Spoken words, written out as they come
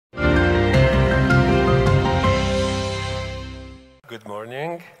good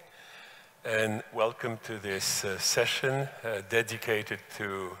morning and welcome to this session dedicated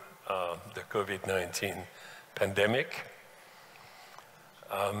to the COVID-19 pandemic.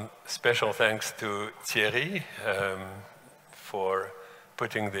 Special thanks to Thierry for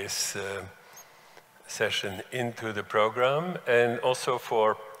putting this session into the program and also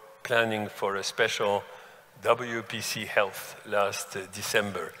for planning for a special WPC Health last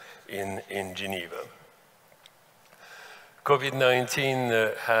December in Geneva.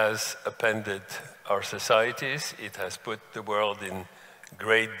 COVID-19 has upended our societies. It has put the world in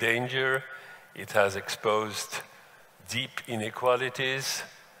great danger. It has exposed deep inequalities.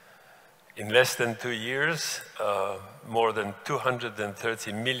 In less than 2 years, more than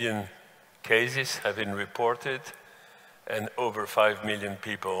 230 million cases have been reported and over 5 million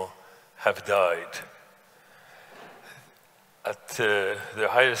people have died. At the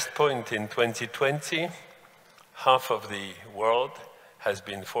highest point in 2020, half of the world has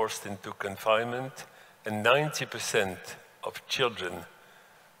been forced into confinement and 90% of children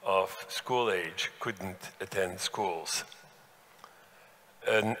of school age couldn't attend schools.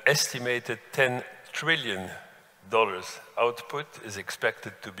 An estimated $10 trillion output is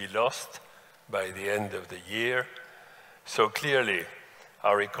expected to be lost by the end of the year. So clearly,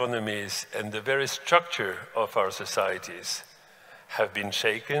 our economies and the very structure of our societies have been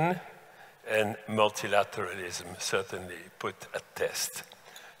shaken, and multilateralism certainly put at test.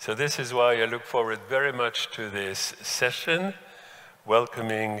 So this is why I look forward very much to this session,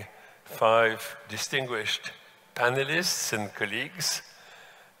 welcoming 5 distinguished panelists and colleagues.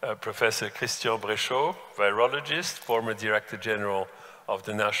 Professor Christian Bréchot, virologist, former Director General of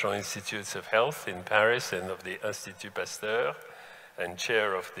the National Institutes of Health in Paris and of the Institut Pasteur, and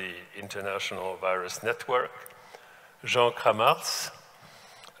chair of the International Virus Network. Jean Kramarz,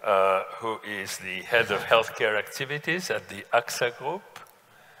 who is the head of healthcare activities at the AXA Group.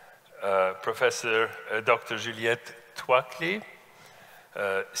 Professor Dr. Juliette Tuakli,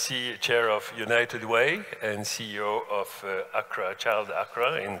 chair of United Way and CEO of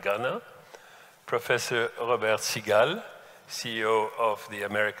CHILDAccra in Ghana. Professor Robert Sigal, CEO of the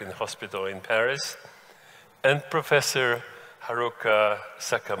American Hospital in Paris. And Professor Haruka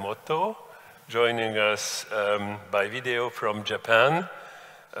Sakamoto, joining us by video from Japan,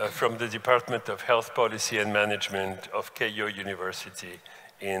 from the Department of Health Policy and Management of Keio University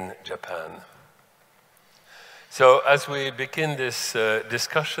in Japan. So as we begin this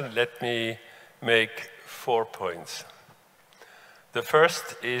discussion, let me make 4 points. The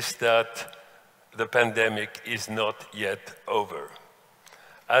first is that the pandemic is not yet over.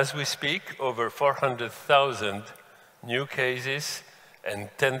 As we speak, over 400,000 new cases and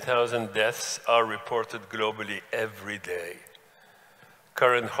 10,000 deaths are reported globally every day.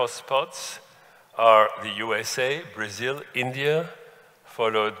 Current hotspots are the USA, Brazil, India,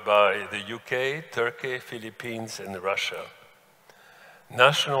 followed by the UK, Turkey, Philippines, and Russia.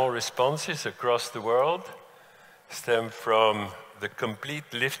 National responses across the world stem from the complete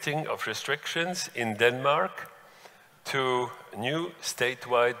lifting of restrictions in Denmark to new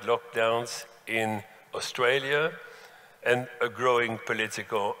statewide lockdowns in Australia and a growing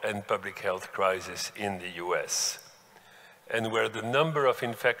political and public health crisis in the US. And where the number of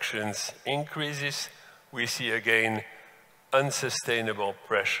infections increases, we see again unsustainable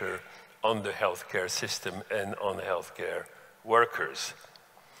pressure on the healthcare system and on healthcare workers.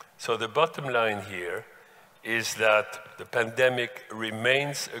 So the bottom line here is that the pandemic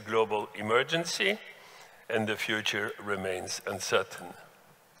remains a global emergency and the future remains uncertain.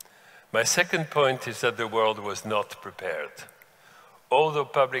 My second point is that the world was not prepared. Although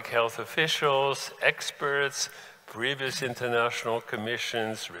public health officials, experts, previous international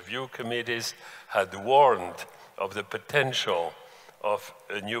commissions, review committees had warned of the potential of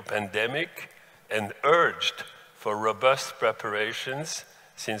a new pandemic and urged for robust preparations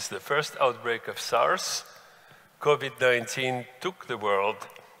since the first outbreak of SARS, COVID-19 took the world,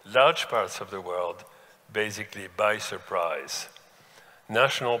 large parts of the world, basically by surprise.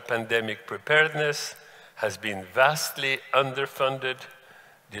 National pandemic preparedness has been vastly underfunded,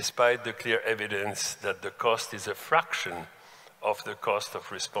 despite the clear evidence that the cost is a fraction of the cost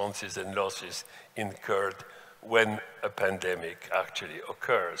of responses and losses incurred when a pandemic actually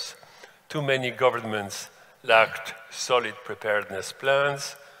occurs. Too many governments lacked solid preparedness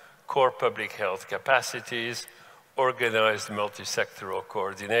plans, core public health capacities, organized multi-sectoral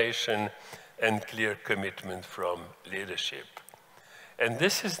coordination, and clear commitment from leadership. And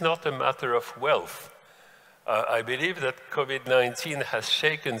this is not a matter of wealth. I believe that COVID-19 has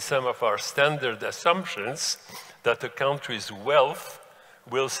shaken some of our standard assumptions that a country's wealth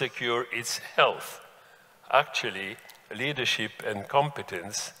will secure its health. Actually, leadership and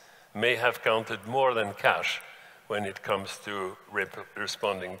competence may have counted more than cash when it comes to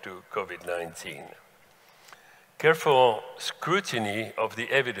responding to COVID-19. Careful scrutiny of the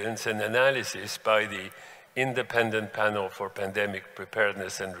evidence and analysis by the Independent Panel for Pandemic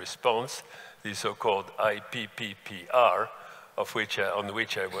Preparedness and Response, the so-called IPPPR, on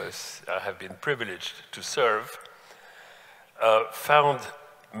which I have been privileged to serve, found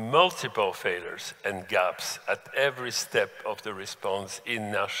multiple failures and gaps at every step of the response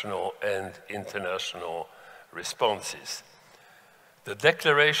in national and international responses. The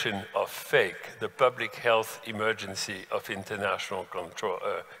declaration of fake, the public health emergency of international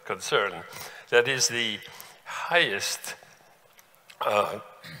concern, that is the highest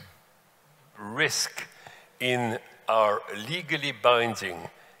risk in our legally binding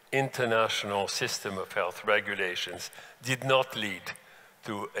international system of health regulations, did not lead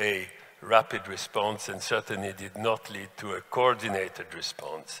to a rapid response and certainly did not lead to a coordinated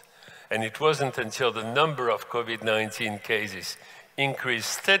response. And it wasn't until the number of COVID-19 cases increased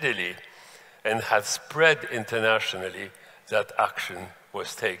steadily and had spread internationally that action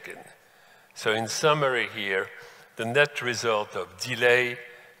was taken. So in summary here, the net result of delay,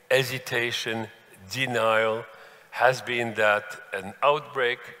 hesitation, denial has been that an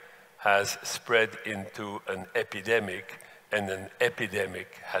outbreak has spread into an epidemic, and an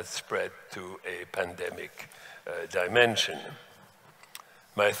epidemic has spread to a pandemic dimension.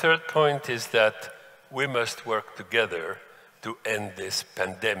 My third point is that we must work together to end this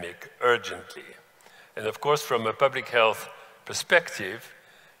pandemic urgently. And of course, from a public health perspective,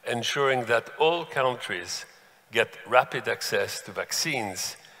 ensuring that all countries get rapid access to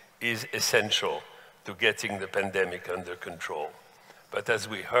vaccines is essential to getting the pandemic under control. But as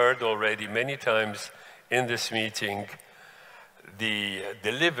we heard already many times in this meeting, the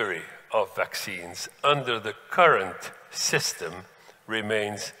delivery of vaccines under the current system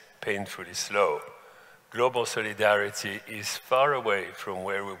remains painfully slow. Global solidarity is far away from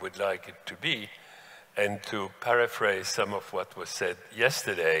where we would like it to be, and to paraphrase some of what was said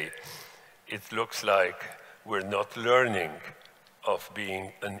yesterday, it looks like we're not learning of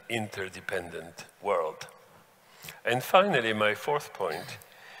being an interdependent world. And finally, my fourth point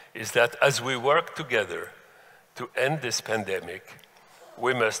is that as we work together to end this pandemic,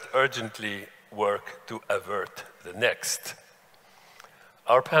 we must urgently work to avert the next.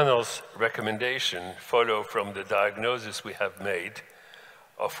 Our panel's recommendations follow from the diagnosis we have made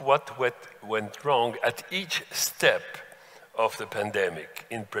of what went wrong at each step of the pandemic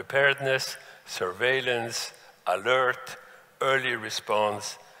in preparedness, surveillance, alert, early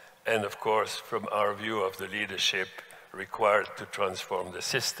response, and of course, from our view of the leadership required to transform the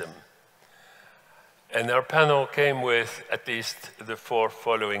system. And our panel came with at least the four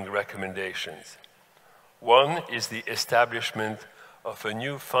following recommendations. One is the establishment of a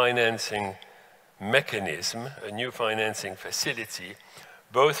new financing mechanism, a new financing facility,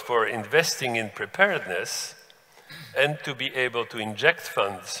 both for investing in preparedness and to be able to inject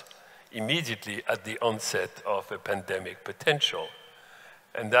funds immediately at the onset of a pandemic potential.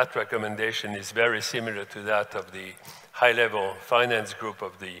 And that recommendation is very similar to that of the high-level finance group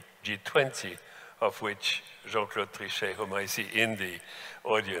of the G20, of which Jean-Claude Trichet, whom I see in the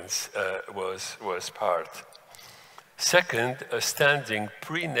audience, was part. Second, a standing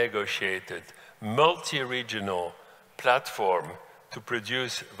pre-negotiated multi-regional platform to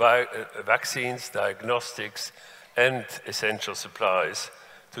produce vaccines, diagnostics, and essential supplies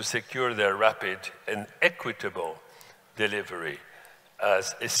to secure their rapid and equitable delivery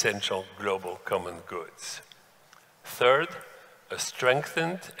as essential global common goods. Third, a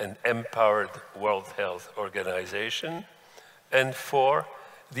strengthened and empowered World Health Organization. And four,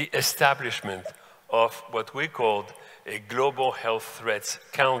 the establishment of what we called a Global Health Threats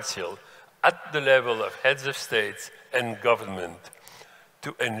Council at the level of heads of states and government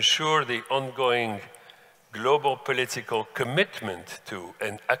to ensure the ongoing global political commitment to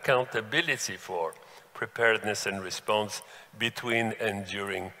and accountability for preparedness and response between and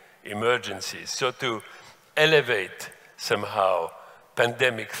during emergencies. So to elevate somehow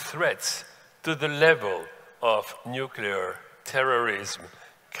pandemic threats to the level of nuclear, terrorism,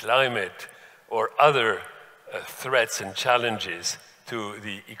 climate, or other threats and challenges to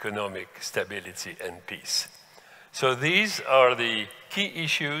the economic stability and peace. So these are the key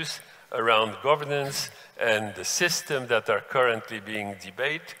issues around governance and the system that are currently being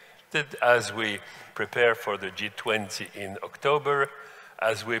debated as we prepare for the G20 in October,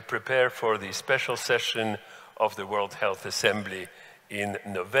 as we prepare for the special session of the World Health Assembly in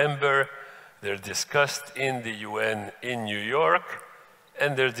November. They're discussed in the UN in New York,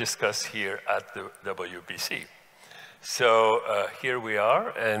 and they're discussed here at the WPC. So here we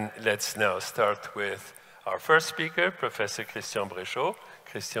are, and let's now start with our first speaker, Professor Christian Bréchot.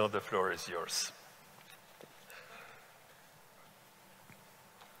 Christian, the floor is yours.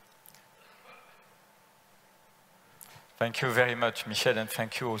 Thank you very much, Michel, and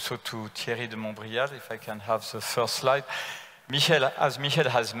thank you also to Thierry de Montbrial, if I can have the first slide. Michel, as Michel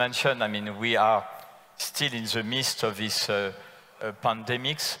has mentioned, I mean, we are still in the midst of this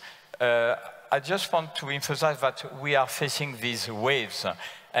pandemics. I just want to emphasize that we are facing these waves,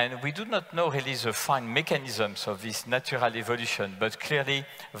 and we do not know really the fine mechanisms of this natural evolution, but clearly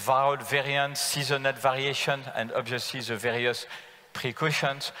viral variants, seasonal variation, and obviously the various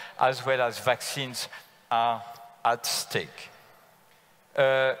precautions, as well as vaccines, are at stake.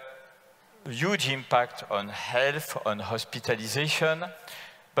 Huge impact on health, on hospitalization,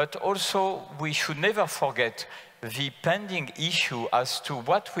 but also we should never forget the pending issue as to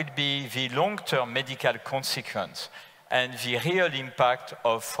what will be the long-term medical consequence and the real impact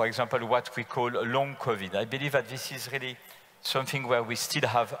of, for example, what we call long COVID. I believe that this is really something where we still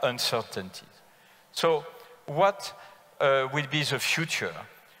have uncertainties. So what will be the future?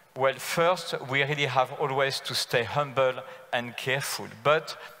 Well, first, we really have always to stay humble and careful.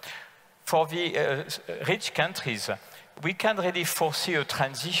 But for the rich countries, we can really foresee a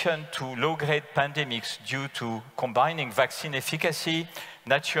transition to low-grade pandemics due to combining vaccine efficacy,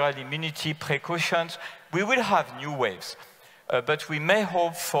 natural immunity precautions. We will have new waves, but we may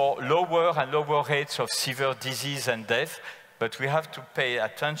hope for lower and lower rates of severe disease and death, but we have to pay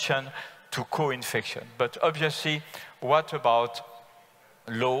attention to co-infection. But obviously, what about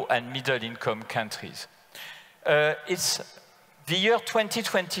low and middle-income countries? The year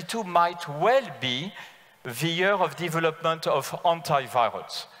 2022 might well be the year of development of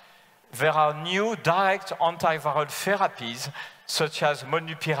antivirals. There are new direct antiviral therapies, such as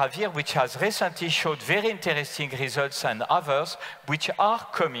molnupiravir, which has recently showed very interesting results, and others which are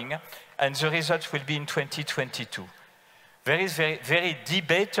coming, and the results will be in 2022. There is very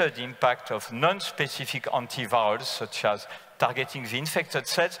debated impact of non-specific antivirals, such as targeting the infected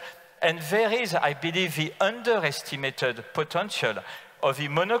cells, and there is, I believe, the underestimated potential of the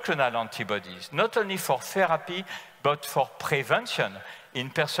monoclonal antibodies, not only for therapy, but for prevention in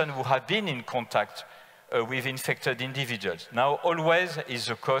persons who have been in contact with infected individuals. Now, always is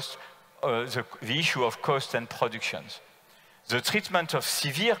the cost, the issue of cost and productions. The treatment of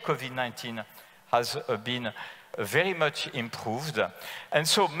severe COVID-19 has been very much improved. And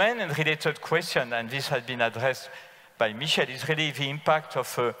so main and related question, and this has been addressed by Michel, is really the impact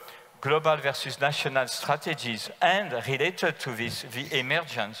of global versus national strategies, and related to this, the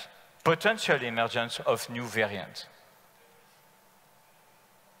emergence, potential emergence of new variants.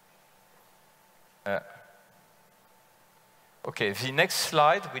 Okay, the next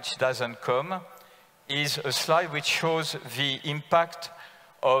slide, which doesn't come, is a slide which shows the impact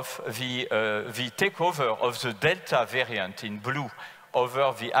of the takeover of the Delta variant in blue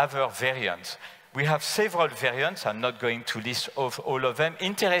over the other variants. We have several variants. I'm not going to list all of them.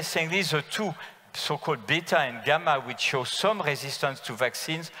 Interestingly, the two so-called beta and gamma, which show some resistance to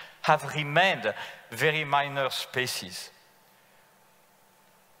vaccines, have remained very minor species.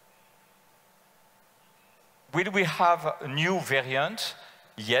 Will we have new variants?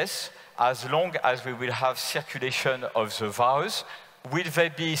 Yes, as long as we will have circulation of the virus. Will they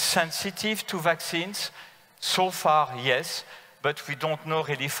be sensitive to vaccines? So far, yes, but we don't know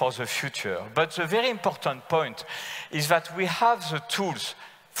really for the future. But the very important point is that we have the tools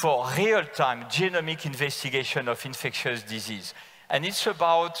for real-time genomic investigation of infectious disease. And it's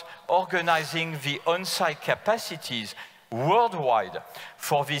about organizing the on-site capacities worldwide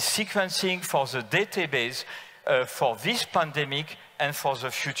for the sequencing, for the database, for this pandemic and for the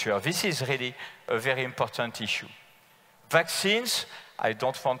future. This is really a very important issue. Vaccines, I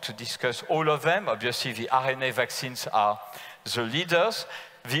don't want to discuss all of them. Obviously, the RNA vaccines are the leaders.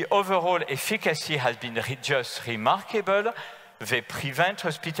 The overall efficacy has been just remarkable. They prevent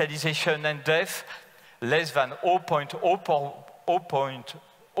hospitalization and death. Less than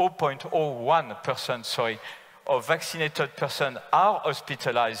 0.01% of vaccinated persons are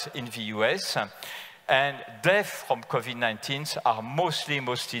hospitalized in the US. And death from COVID-19 are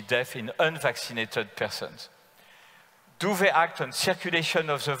mostly death in unvaccinated persons. Do they act on circulation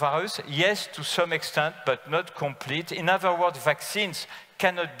of the virus? Yes, to some extent, but not complete. In other words, vaccines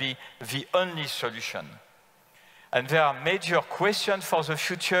cannot be the only solution. And there are major questions for the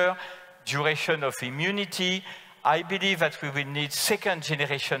future: duration of immunity. I believe that we will need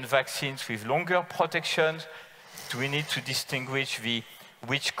second-generation vaccines with longer protections. Do we need to distinguish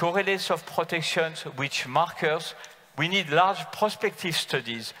which correlates of protections, which markers? We need large prospective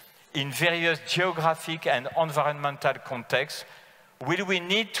studies in various geographic and environmental contexts? Will we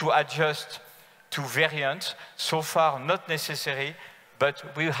need to adjust to variants? So far, not necessary,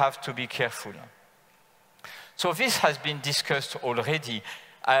 but we have to be careful. So this has been discussed already,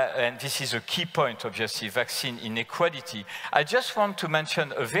 and this is a key point, obviously, vaccine inequality. I just want to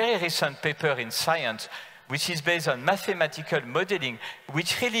mention a very recent paper in Science, which is based on mathematical modeling,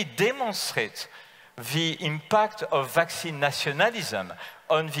 which really demonstrates the impact of vaccine nationalism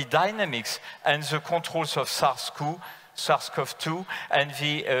on the dynamics and the controls of SARS-CoV-2 and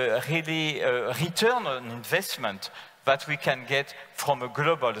the return on investment that we can get from a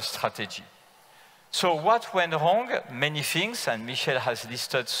global strategy. So what went wrong? Many things, and Michel has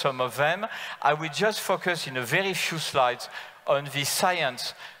listed some of them. I will just focus in a very few slides on the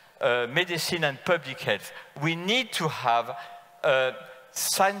science, medicine and public health. We need to have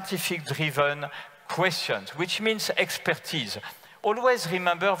scientific-driven questions, which means expertise. Always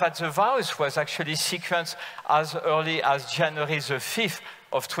remember that the virus was actually sequenced as early as January the 5th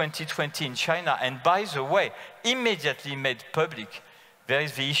of 2020 in China, and by the way, immediately made public. There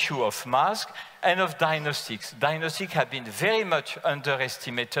is the issue of masks and of diagnostics. Diagnostics have been very much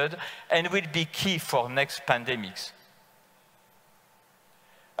underestimated and will be key for next pandemics.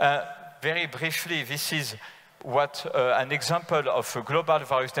 Very briefly, this is what an example of a global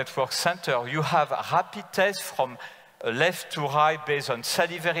virus network center. You have rapid tests from left to right based on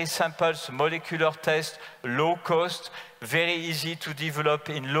salivary samples, molecular tests, low cost, very easy to develop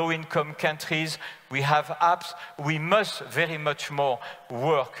in low-income countries. We have apps. We must very much more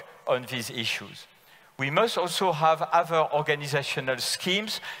work on these issues. We must also have other organizational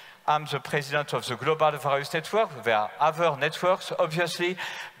schemes. I'm the president of the Global Virus Network. There are other networks, obviously,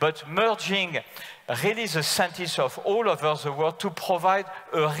 but merging really the scientists of all over the world to provide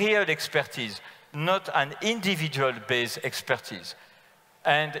a real expertise, not an individual-based expertise.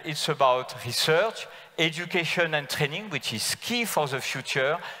 And it's about research, education and training, which is key for the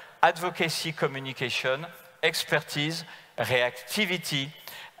future, advocacy, communication, expertise, reactivity,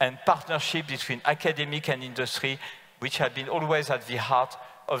 and partnership between academic and industry, which have been always at the heart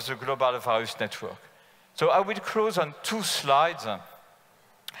of the Global Virus Network. So I will close on 2 slides.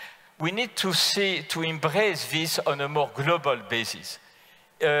 We need to embrace this on a more global basis.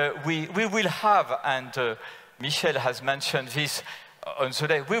 We will have, and Michel has mentioned this on the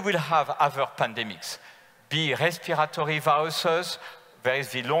day, we will have other pandemics, be respiratory viruses, there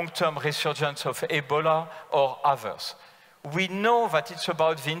is the long-term resurgence of Ebola or others. We know that it's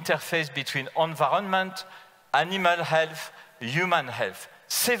about the interface between environment, animal health, human health.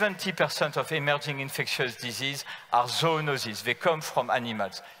 70% of emerging infectious diseases are zoonoses. They come from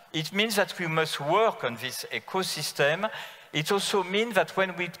animals. It means that we must work on this ecosystem. It also means that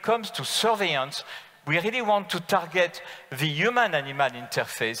when it comes to surveillance, we really want to target the human-animal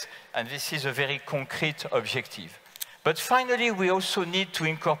interface, and this is a very concrete objective. But finally, we also need to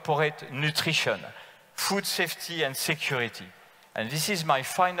incorporate nutrition, food safety and security. And this is my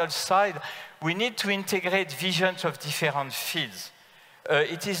final slide. We need to integrate visions of different fields.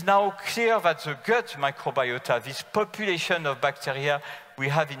 It is now clear that the gut microbiota, this population of bacteria we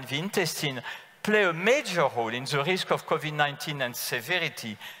have in the intestine, play a major role in the risk of COVID-19 and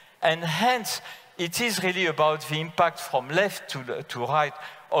severity. And hence, it is really about the impact from left to right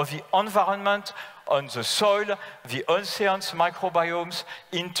of the environment on the soil, the oceans, microbiomes,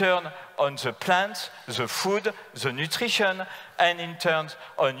 in turn on the plants, the food, the nutrition, and in turn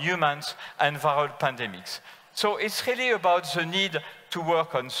on humans and viral pandemics. So it's really about the need to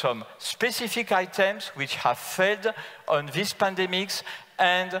work on some specific items which have failed on these pandemics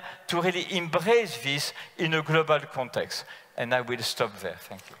and to really embrace this in a global context. And I will stop there.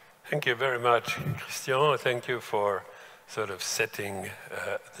 Thank you. Thank you very much, Christian. Thank you for sort of setting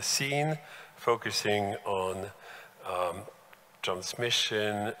the scene, focusing on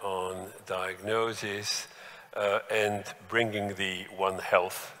transmission, on diagnosis, and bringing the One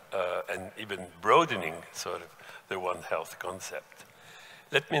Health and even broadening sort of the One Health concept.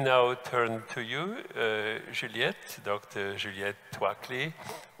 Let me now turn to you, Juliette, Dr. Juliette Tuakli,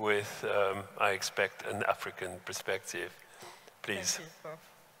 with, I expect, an African perspective. Please. Thank you, Prof.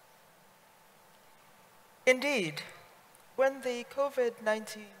 Indeed, when the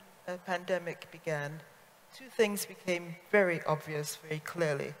COVID-19 pandemic began, 2 things became very obvious very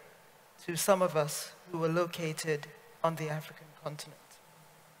clearly to some of us who were located on the African continent.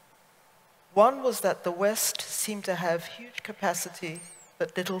 One was that the West seemed to have huge capacity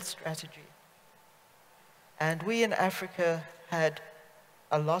but little strategy. And we in Africa had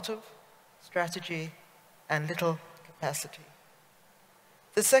a lot of strategy and little capacity.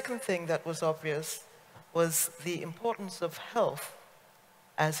 The second thing that was obvious was the importance of health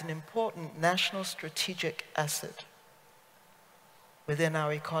as an important national strategic asset within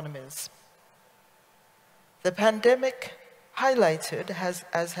our economies. The pandemic highlighted,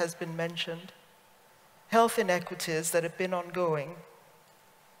 as has been mentioned, health inequities that have been ongoing.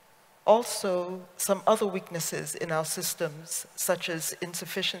 Also, some other weaknesses in our systems, such as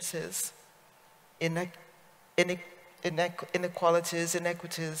insufficiencies, inequalities,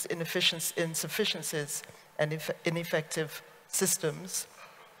 inequities, insufficiencies, and ineffective systems,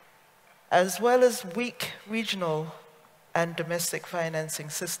 as well as weak regional and domestic financing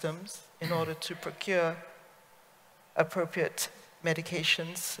systems in order to procure appropriate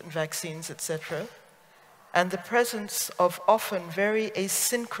medications and vaccines, etc., and the presence of often very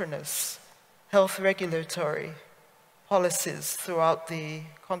asynchronous health regulatory policies throughout the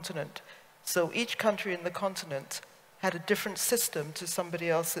continent. So each country in the continent had a different system to somebody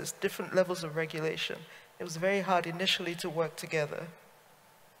else's, different levels of regulation. It was very hard initially to work together.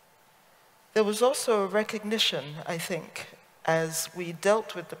 There was also a recognition, I think, as we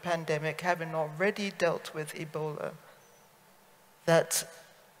dealt with the pandemic, having already dealt with Ebola, that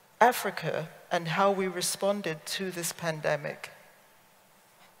Africa and how we responded to this pandemic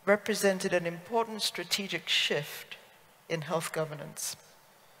represented an important strategic shift in health governance.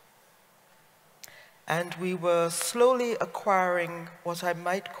 And we were slowly acquiring what I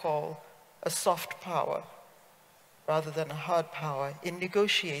might call a soft power rather than a hard power in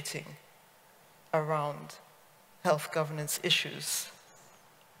negotiating around health governance issues.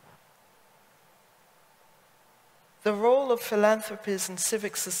 The role of philanthropies and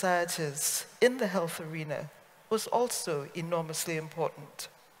civic societies in the health arena was also enormously important.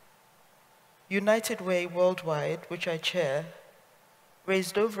 United Way Worldwide, which I chair,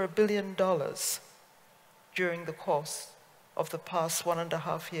 raised over $1 billion during the course of the past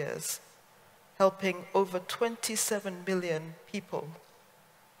 1.5 years, helping over 27 million people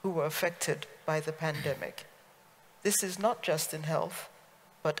who were affected by the pandemic. This is not just in health,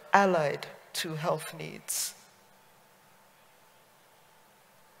 but allied to health needs.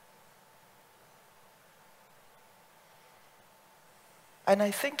 And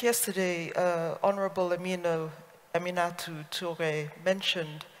I think yesterday, Honorable Aminatu Touré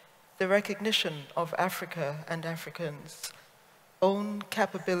mentioned the recognition of Africa and Africans' own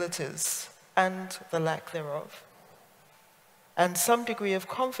capabilities and the lack thereof, and some degree of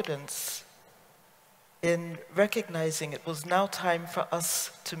confidence in recognizing it was now time for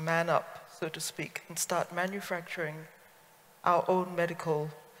us to man up, so to speak, and start manufacturing our own medical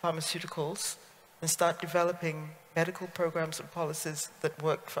pharmaceuticals and start developing medical programs and policies that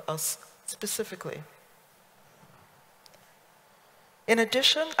work for us specifically. In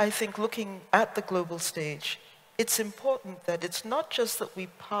addition, I think looking at the global stage, it's important that it's not just that we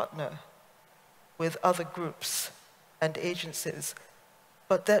partner with other groups and agencies,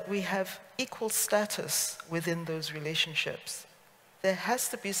 but that we have equal status within those relationships. There has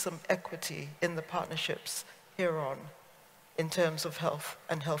to be some equity in the partnerships hereon in terms of health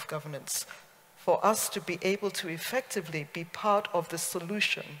and health governance, for us to be able to effectively be part of the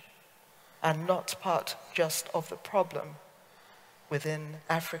solution and not part just of the problem within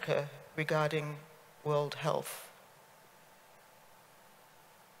Africa regarding world health.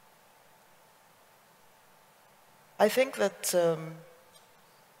 I think that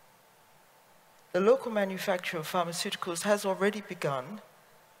the local manufacture of pharmaceuticals has already begun.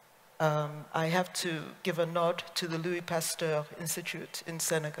 I have to give a nod to the Louis Pasteur Institute in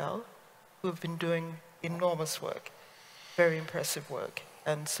Senegal, who have been doing enormous work, very impressive work,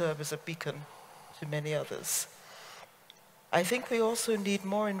 and serve as a beacon to many others. I think we also need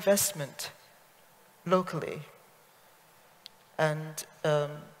more investment locally, and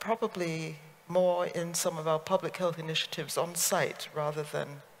probably more in some of our public health initiatives on site rather than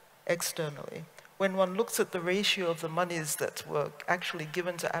externally. When one looks at the ratio of the monies that were actually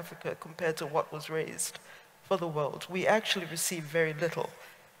given to Africa compared to what was raised for the world, we actually receive very little.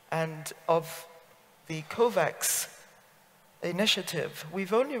 And of the COVAX initiative,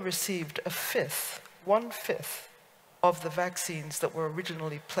 we've only received one-fifth of the vaccines that were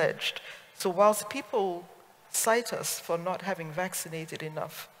originally pledged. So whilst people cite us for not having vaccinated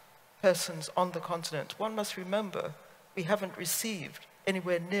enough persons on the continent, one must remember we haven't received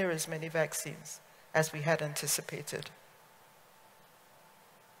anywhere near as many vaccines as we had anticipated.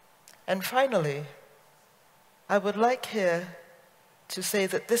 And finally, I would like here to say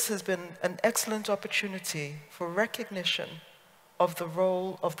that this has been an excellent opportunity for recognition of the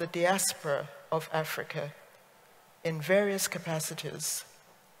role of the diaspora of Africa in various capacities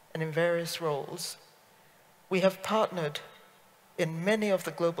and in various roles. We have partnered in many of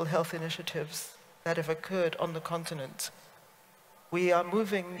the global health initiatives that have occurred on the continent. we are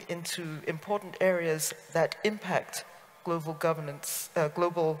moving into important areas that impact global governance,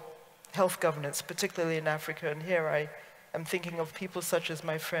 global health governance, particularly in Africa. And here I am thinking of people such as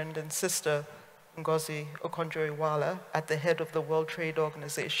my friend and sister, Ngozi Okonjo-Iweala, at the head of the World Trade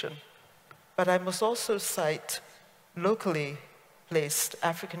Organization. But I must also cite locally placed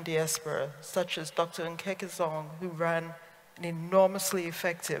African diaspora, such as Dr. Nkeke Zong, who ran an enormously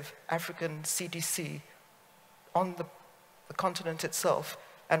effective African CDC on the continent itself,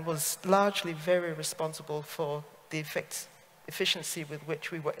 and was largely very responsible for the efficiency with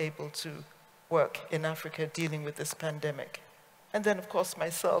which we were able to work in Africa dealing with this pandemic. And then, of course,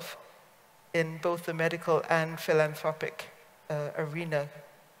 myself in both the medical and philanthropic arena,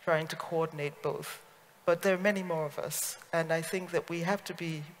 trying to coordinate both. But there are many more of us, and I think that we have to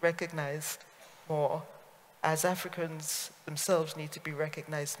be recognized more, as Africans themselves need to be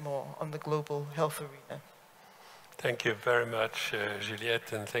recognized more on the global health arena. Thank you very much,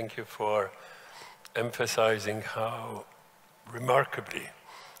 Juliette, and thank you for emphasizing how remarkably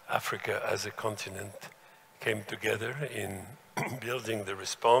Africa as a continent came together in building the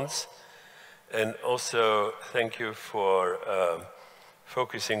response. And also thank you for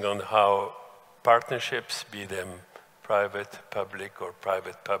focusing on how partnerships, be them private, public, or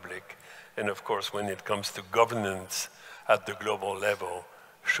private-public, and of course when it comes to governance at the global level,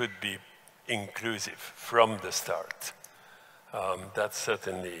 should be inclusive from the start. That's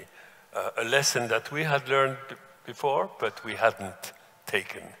certainly a lesson that we had learned before, but we hadn't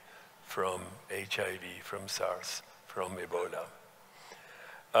taken from HIV, from SARS, from Ebola.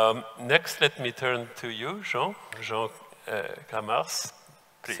 Next, let me turn to you, Jean Kramarz.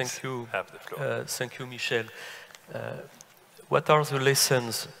 Please, thank you. Have the floor. Thank you, Michel. What are the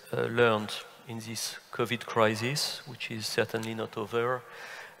lessons learned in this COVID crisis, which is certainly not over?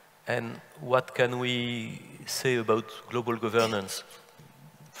 And what can we say about global governance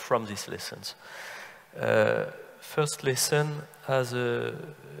from these lessons? First lesson, as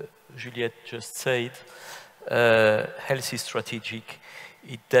Juliette just said, health is strategic.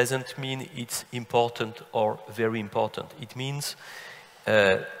 It doesn't mean it's important or very important. It means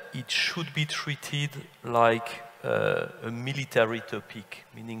it should be treated like a military topic,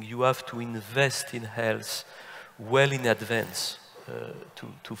 meaning you have to invest in health well in advance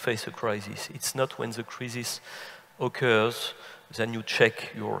to face a crisis. It's not when the crisis occurs, then you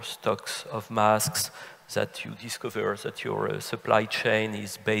check your stocks of masks, that you discover that your supply chain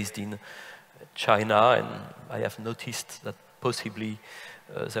is based in China, and I have noticed that possibly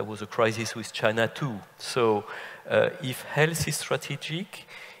there was a crisis with China too. So if health is strategic,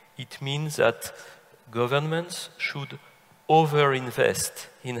 it means that governments should over-invest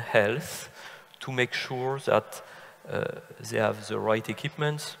in health to make sure that they have the right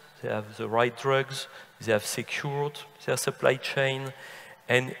equipment, they have the right drugs, they have secured their supply chain,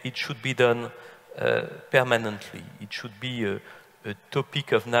 and it should be done permanently. It should be a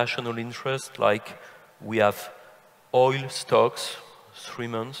topic of national interest, like we have oil stocks, 3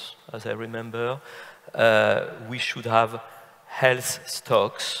 months, as I remember. We should have health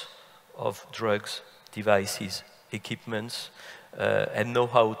stocks of drugs, devices, equipments, and know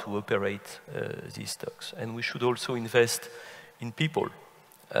how to operate these stocks. And we should also invest in people,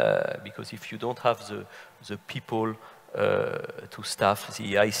 because if you don't have the people to staff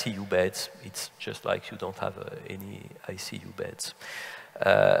the ICU beds, it's just like you don't have any ICU beds.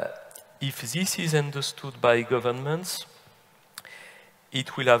 If this is understood by governments,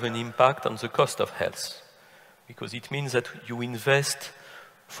 it will have an impact on the cost of health, because it means that you invest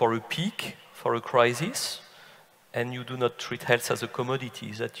for a peak, for a crisis, and you do not treat health as a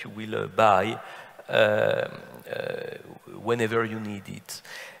commodity that you will buy whenever you need it.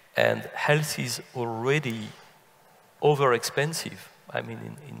 And health is already over expensive. I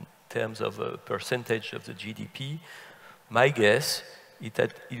mean, in terms of a percentage of the GDP, my guess is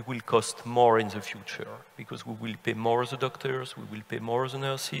that it will cost more in the future, because we will pay more as the doctors, we will pay more as the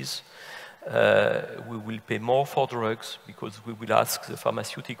nurses, we will pay more for drugs, because we will ask the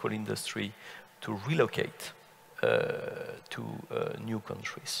pharmaceutical industry to relocate to new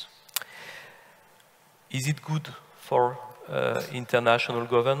countries. Is it good for international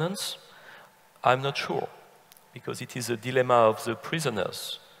governance? I'm not sure, because it is a dilemma of the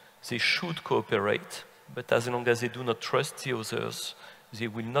prisoners. They should cooperate, but as long as they do not trust the others, they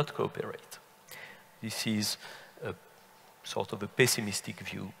will not cooperate. This is a sort of a pessimistic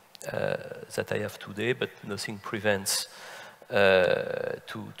view that I have today, but nothing prevents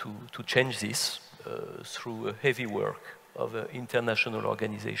to change this through a heavy work of an international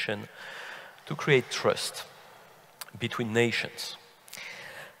organization to create trust between nations.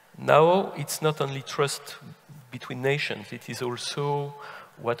 Now, it's not only trust between nations. It is also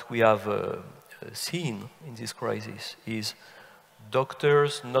what we have seen in this crisis is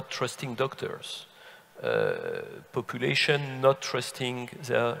doctors not trusting doctors, population not trusting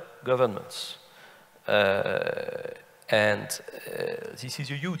their governments. This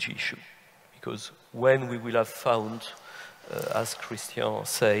is a huge issue, because when we will have found, as Christian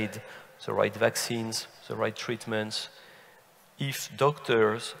said, the right vaccines, the right treatments, if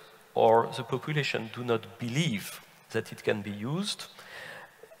doctors or the population do not believe that it can be used,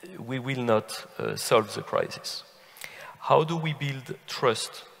 we will not solve the crisis. How do we build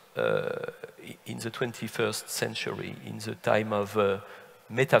trust in the 21st century, in the time of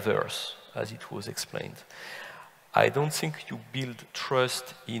metaverse, as it was explained? I don't think you build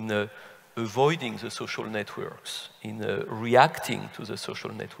trust in avoiding the social networks, in reacting to the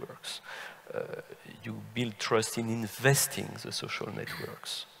social networks. You build trust in investing the social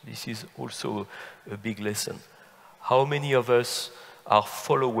networks. This is also a big lesson. How many of us are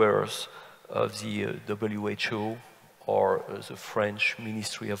followers of the WHO or the French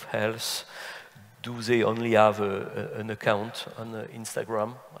Ministry of Health? Do they only have an account on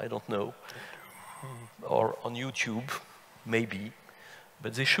Instagram? I don't know. Or on YouTube, maybe,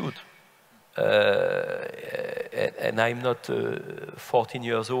 but they should. And I'm not 14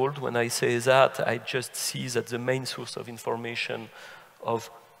 years old when I say that. I just see that the main source of information of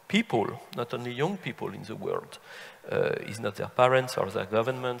people, not only young people in the world, is not their parents or their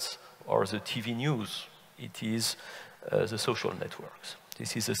governments or the TV news. It is the social networks.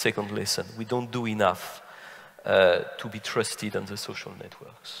 This is the second lesson. We don't do enough to be trusted on the social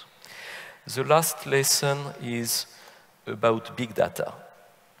networks. The last lesson is about big data.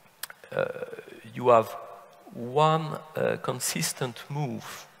 You have one consistent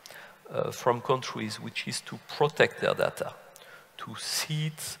move from countries, which is to protect their data, to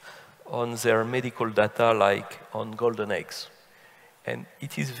sit on their medical data like on golden eggs. And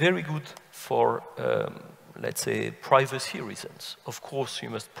it is very good for, let's say, privacy reasons. Of course, you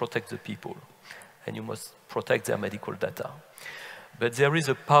must protect the people, and you must protect their medical data. But there is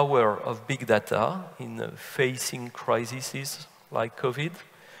a power of big data in facing crises like COVID,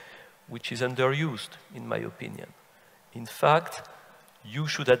 which is underused, in my opinion. In fact, you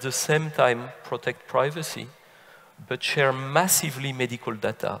should at the same time protect privacy, but share massively medical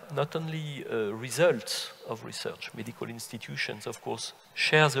data, not only results of research. Medical institutions, of course,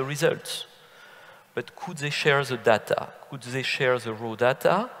 share the results, but could they share the data? Could they share the raw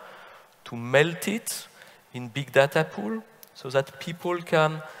data to melt it in big data pool so that people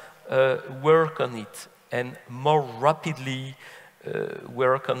can work on it and more rapidly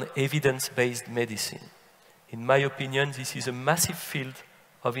work on evidence-based medicine? In my opinion, this is a massive field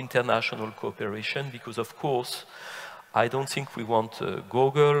of international cooperation because, of course, I don't think we want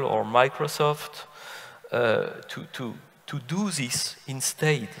Google or Microsoft to do this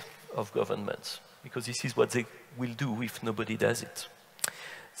instead of governments, because this is what they will do if nobody does it.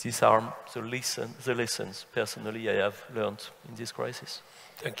 These are the lessons, personally, I have learned in this crisis.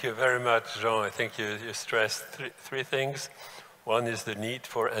 Thank you very much, Jean. I think you stressed three things. One is the need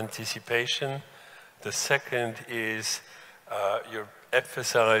for anticipation. The second is you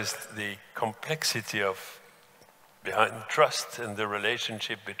emphasized the complexity of behind trust and the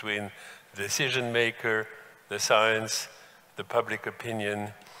relationship between the decision maker, the science, the public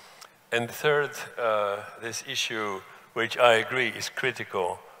opinion. And third, this issue, which I agree is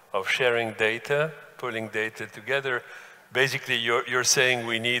critical, of sharing data, pulling data together. Basically, you're saying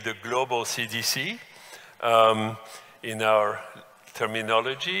we need a global CDC in our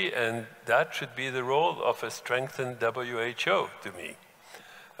terminology, and that should be the role of a strengthened WHO to me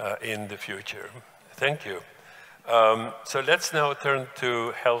in the future. Thank you. So let's now turn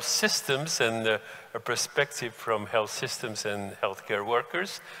to health systems and a perspective from health systems and healthcare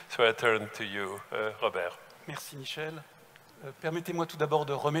workers. So I turn to you, Robert. Merci Michel. Permettez-moi tout d'abord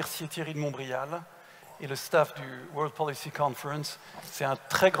de remercier Thierry de Montbrial et le staff du World Policy Conference. C'est un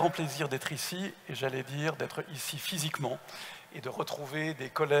très grand plaisir d'être ici, et j'allais dire d'être ici physiquement, et de retrouver des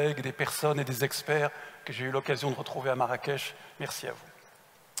collègues, des personnes et des experts que j'ai eu l'occasion de retrouver à Marrakech. Merci à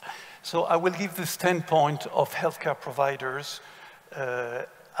vous. So I will give the standpoint of healthcare providers.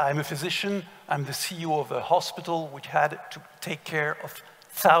 I'm a physician. I'm the CEO of a hospital which had to take care of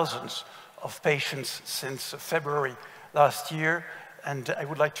thousands of patients since February last year, and I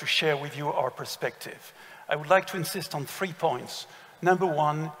would like to share with you our perspective. I would like to insist on 3 points. Number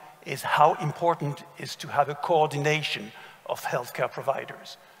one is how important it is to have a coordination of healthcare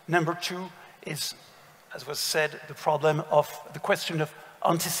providers. Number two is, as was said, the question of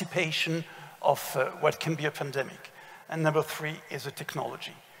anticipation of what can be a pandemic. And number three is the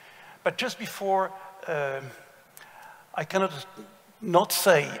technology. But just before I cannot not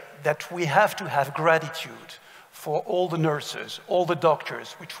say that we have to have gratitude for all the nurses, all the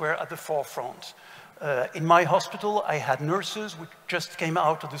doctors which were at the forefront. In my hospital, I had nurses who just came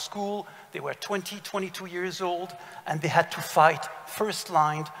out of the school. They were 20, 22 years old, and they had to fight first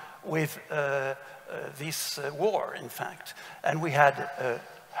line with this war, in fact. And we had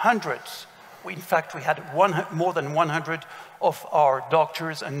hundreds. In fact, we had more than 100 of our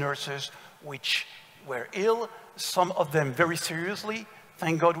doctors and nurses which were ill, some of them very seriously.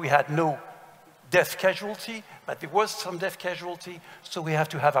 Thank God we had no death casualty, but there was some death casualty, so we have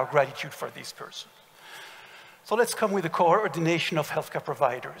to have our gratitude for this person. So let's come with the coordination of healthcare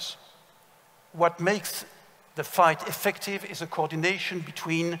providers. What makes the fight effective is a coordination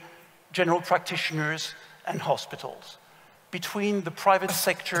between general practitioners and hospitals, between the private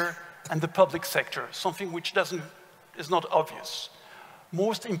sector and the public sector, something which is not obvious.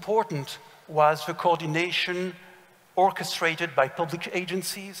 Most important was the coordination orchestrated by public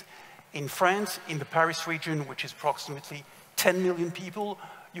agencies. In France, in the Paris region, which is approximately 10 million people,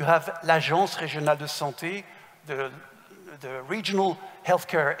 you have l'Agence Régionale de Santé, the regional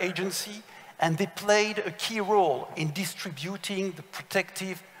healthcare agency, and they played a key role in distributing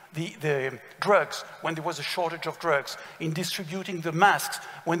the drugs when there was a shortage of drugs, in distributing the masks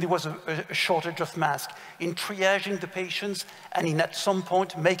when there was a shortage of masks, in triaging the patients, and in at some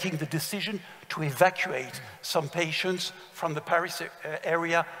point making the decision to evacuate some patients from the Paris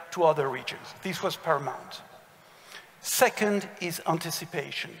area to other regions. This was paramount. Second is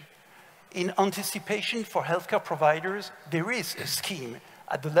anticipation. In anticipation for healthcare providers, there is a scheme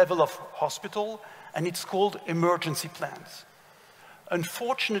at the level of hospital, and it's called emergency plans.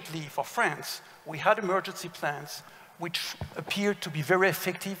 Unfortunately for France, we had emergency plans which appeared to be very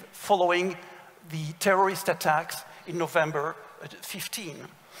effective following the terrorist attacks in November 15.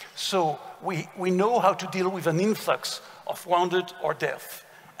 So we know how to deal with an influx of wounded or death,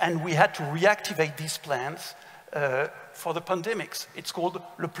 and we had to reactivate these plans for the pandemics. It's called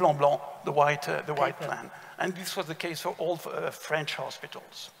Le Plan Blanc, the white plan. And this was the case for all French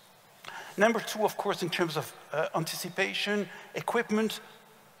hospitals. Number two, of course, in terms of anticipation, equipment,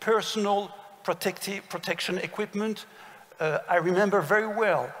 personal protection equipment. I remember very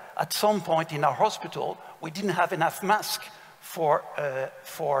well, at some point in our hospital, we didn't have enough masks for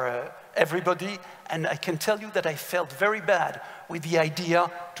everybody, and I can tell you that I felt very bad with the idea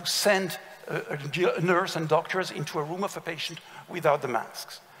to send a nurse and doctors into a room of a patient without the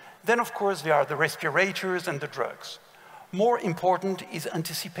masks. Then, of course, there are the respirators and the drugs. More important is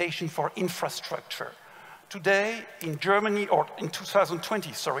anticipation for infrastructure. Today, in Germany, or in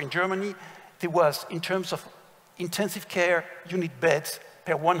 2020, sorry, in Germany, there was, in terms of intensive care unit beds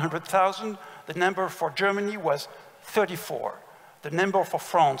per 100,000, the number for Germany was 34. The number for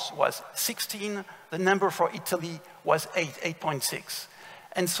France was 16. The number for Italy was 8.6.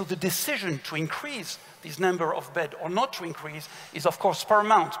 And so the decision to increase this number of beds or not to increase is, of course,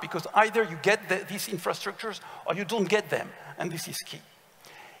 paramount, because either you get these infrastructures or you don't get them, and this is key.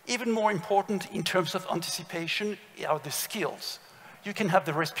 Even more important in terms of anticipation are the skills. You can have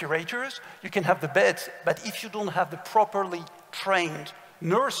the respirators, you can have the beds, but if you don't have the properly trained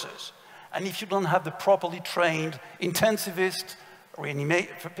nurses, and if you don't have the properly trained intensivists,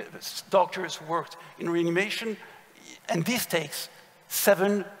 doctors who worked in reanimation, and this takes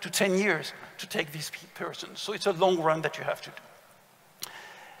 7 to 10 years to take these persons. So it's a long run that you have to do.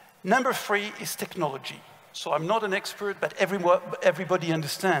 Number three is technology. So I'm not an expert, but everybody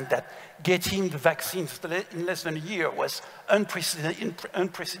understands that getting the vaccines in less than a year was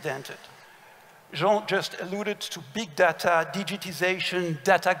unprecedented. Jean just alluded to big data, digitization,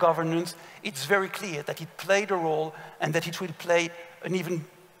 data governance. It's very clear that it played a role and that it will play an even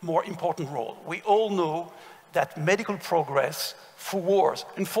more important role. We all know that medical progress for wars,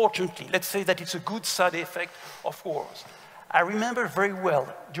 unfortunately, let's say that it's a good side effect of wars. I remember very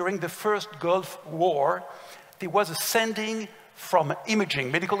well, during the first Gulf War, there was a sending from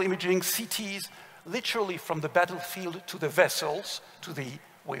imaging, medical imaging, CTs, literally from the battlefield to the vessels, to the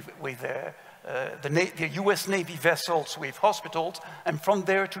US Navy vessels with hospitals, and from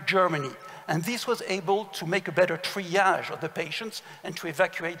there to Germany. And this was able to make a better triage of the patients and to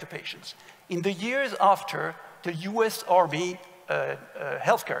evacuate the patients. In the years after, the US Army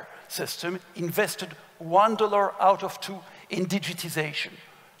healthcare system invested $1 out of 2 in digitization.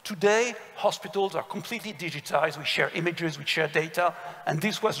 Today, hospitals are completely digitized. We share images, we share data, and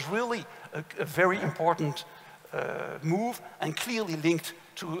this was really a very important move and clearly linked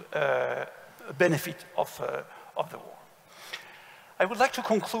to a benefit of the war. I would like to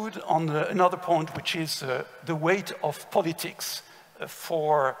conclude on another point, which is the weight of politics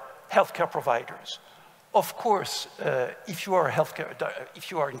for healthcare providers. Of course, if you are a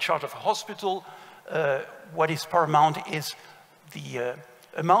if you are in charge of a hospital, what is paramount is the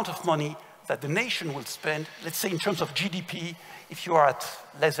amount of money that the nation will spend, let's say in terms of GDP. If you are at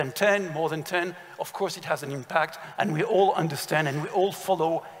less than 10, more than 10, of course it has an impact, and we all understand and we all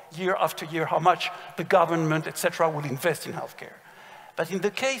follow year after year how much the government, etc., will invest in healthcare. But in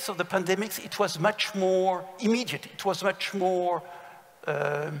the case of the pandemics, it was much more immediate. It was much more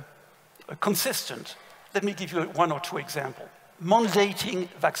consistent. Let me give you one or two examples. Mandating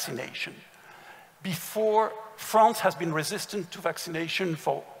vaccination. Before, France has been resistant to vaccination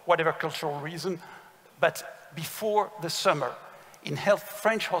for whatever cultural reason, but before the summer, in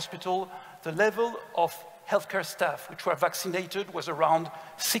French hospital, the level of healthcare staff which were vaccinated was around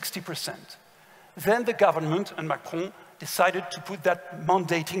 60%. Then the government and Macron decided to put that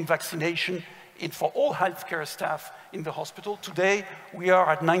mandating vaccination in for all healthcare staff in the hospital. Today, we are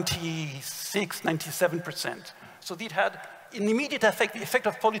at 96, 97%. So it had an immediate effect. The effect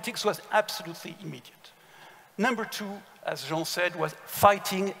of politics was absolutely immediate. Number two, as Jean said, was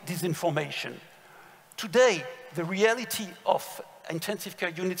fighting disinformation. Today, the reality of intensive care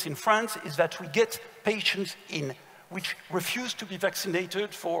units in France is that we get patients in which refuse to be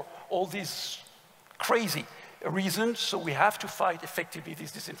vaccinated for all these crazy reasons, so we have to fight effectively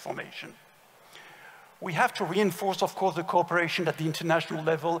this disinformation. We have to reinforce, of course, the cooperation at the international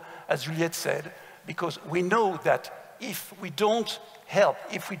level, as Juliette said, because we know that if we don't help,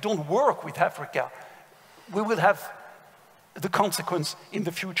 if we don't work with Africa, we will have the consequence in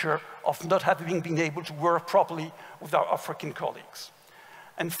the future of not having been able to work properly with our African colleagues.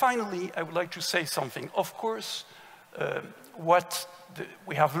 And finally, I would like to say something. Of course, what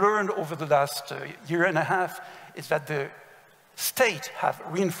we have learned over the last year and a half is that the state have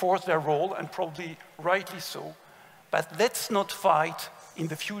reinforced their role, and probably rightly so, but let's not fight in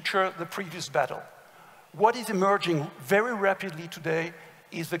the future the previous battle. What is emerging very rapidly today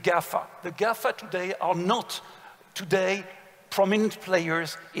is the GAFA. The GAFA today are not prominent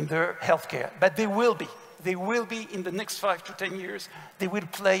players in their healthcare, but they will be. They will be in the next 5 to 10 years. They will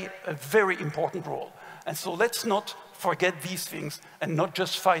play a very important role. And so let's not forget these things and not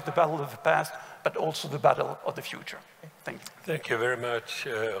just fight the battle of the past, but also the battle of the future. Thank you. Thank you very much,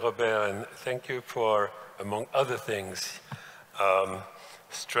 Robert, and thank you for, among other things,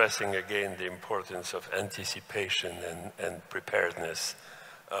 stressing again the importance of anticipation and preparedness,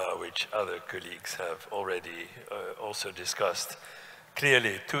 which other colleagues have already also discussed.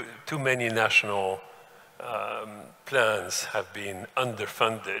 Clearly, too many national plans have been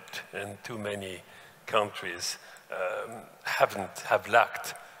underfunded, and too many countries have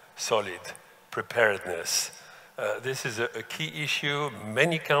lacked solid preparedness. This is a key issue.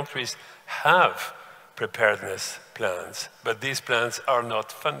 Many countries have preparedness plans, but these plans are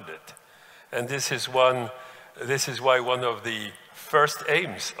not funded. And this is why one of the first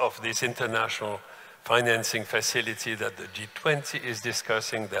aims of this international financing facility that the G20 is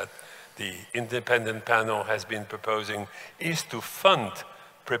discussing, that the independent panel has been proposing, is to fund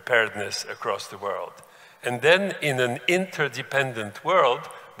preparedness across the world. And then in an interdependent world,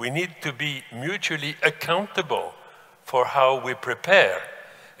 we need to be mutually accountable for how we prepare.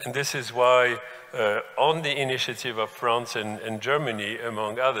 And this is why, on the initiative of France and Germany,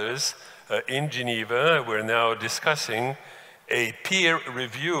 among others, in Geneva, we're now discussing a peer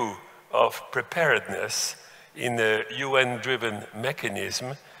review of preparedness in a UN-driven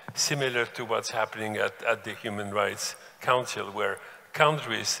mechanism, similar to what's happening at the Human Rights Council, where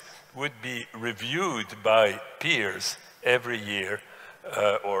countries would be reviewed by peers every year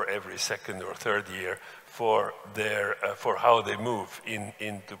or every second or third year for how they move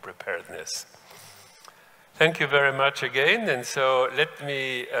into preparedness. Thank you very much again. And so let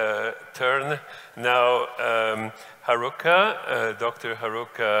me turn now Haruka, Dr.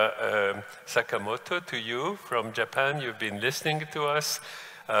 Haruka Sakamoto, to you from Japan. You've been listening to us.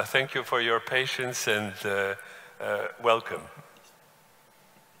 Thank you for your patience and welcome.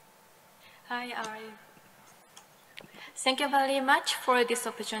 Hi, thank you very much for this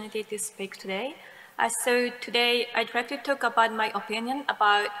opportunity to speak today. So today, I'd like to talk about my opinion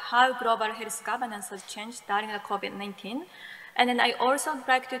about how global health governance has changed during the COVID-19. And then I also would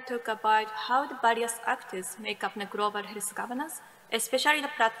like to talk about how the various actors make up the global health governance, especially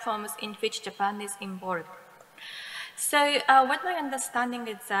the platforms in which Japan is involved. So what my understanding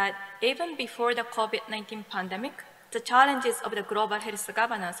is that even before the COVID-19 pandemic, the challenges of the global health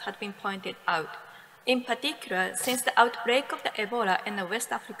governance had been pointed out. In particular, since the outbreak of the Ebola in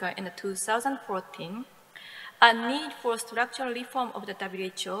West Africa in 2014, a need for structural reform of the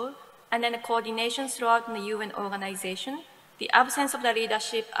WHO and then coordination throughout the UN organization the absence of the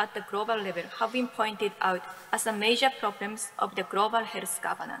leadership at the global level have been pointed out as the major problems of the global health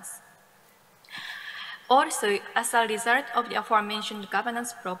governance. Also, as a result of the aforementioned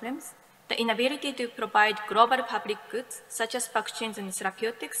governance problems, the inability to provide global public goods, such as vaccines and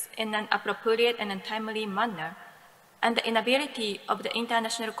therapeutics, in an appropriate and timely manner, and the inability of the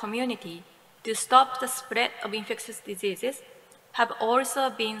international community to stop the spread of infectious diseases have also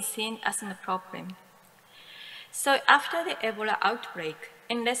been seen as a problem. So after the Ebola outbreak,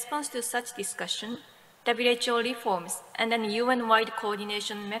 in response to such discussion, WHO reforms and then UN-wide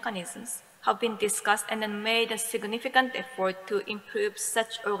coordination mechanisms have been discussed and then made a significant effort to improve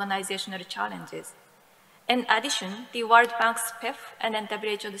such organizational challenges. In addition, the World Bank's PEF and then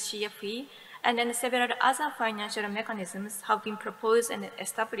WHO's CFE and then several other financial mechanisms have been proposed and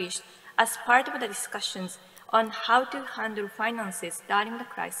established as part of the discussions on how to handle finances during the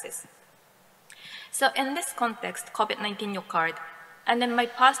crisis. So in this context, COVID-19 occurred, and then my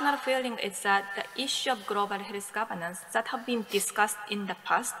personal feeling is that the issue of global health governance that have been discussed in the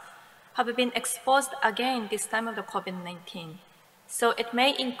past have been exposed again this time of the COVID-19. So it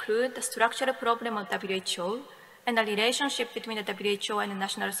may include the structural problem of WHO and the relationship between the WHO and the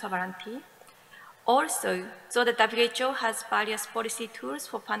national sovereignty. Also, though the WHO has various policy tools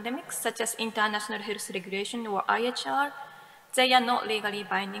for pandemics, such as International Health Regulation or IHR, they are not legally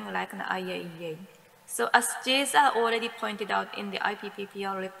binding like the IAEA. So as these are already pointed out in the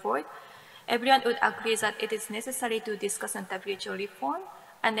IPPPR report, everyone would agree that it is necessary to discuss on WHO reform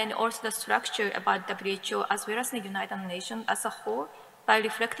and then also the structure about WHO as well as the United Nations as a whole by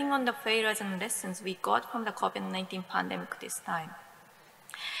reflecting on the failures and lessons we got from the COVID-19 pandemic this time.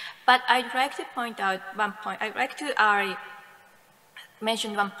 But I'd like to point out one point. I'd like to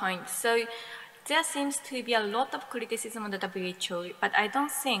mention one point. So there seems to be a lot of criticism on the WHO, but I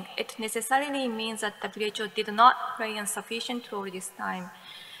don't think it necessarily means that WHO did not play a sufficient role this time.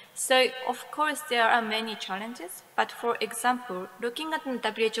 So, of course, there are many challenges, but for example, looking at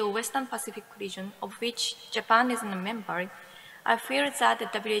the WHO Western Pacific region, of which Japan is a member, I feel that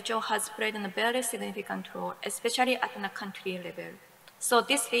the WHO has played a very significant role, especially at the country level. So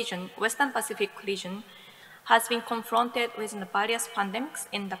this region, Western Pacific region, has been confronted with various pandemics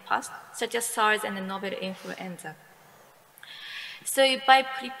in the past, such as SARS and the novel influenza. So by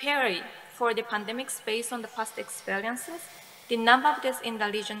preparing for the pandemics based on the past experiences, the number of deaths in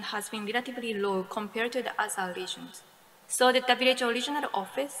the region has been relatively low compared to the other regions. So the WHO regional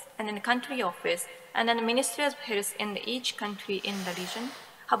office and then the country office and then the Ministry of Health in each country in the region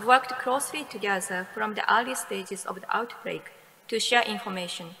have worked closely together from the early stages of the outbreak to share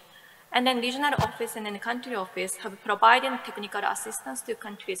information. And then regional office and then the country office have provided technical assistance to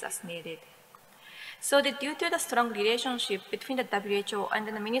countries as needed. So due to the strong relationship between the WHO and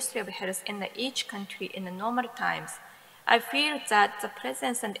the Ministry of Health in each country in the normal times, I feel that the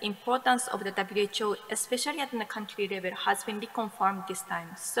presence and importance of the WHO, especially at the country level, has been reconfirmed this time.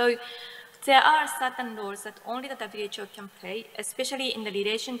 So there are certain roles that only the WHO can play, especially in the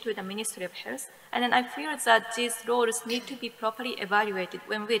relation to the Ministry of Health, and then I feel that these roles need to be properly evaluated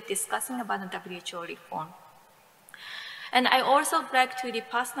when we're discussing about the WHO reform. And I also like to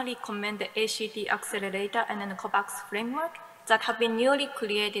personally commend the ACT Accelerator and the COVAX framework that have been newly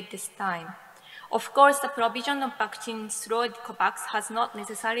created this time. Of course, the provision of vaccines through COVAX has not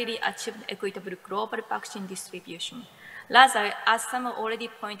necessarily achieved equitable global vaccine distribution. Rather, as some already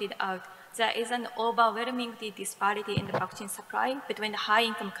pointed out, there is an overwhelming disparity in the vaccine supply between the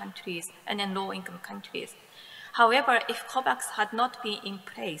high-income countries and then low-income countries. However, if COVAX had not been in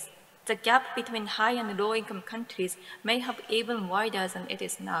place, the gap between high and low-income countries may have even wider than it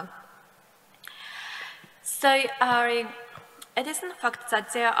is now. So it is a fact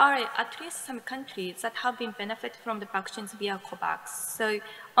that there are at least some countries that have been benefited from the vaccines via COVAX. So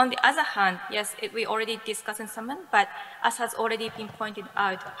on the other hand, yes, we already discussed some, but as has already been pointed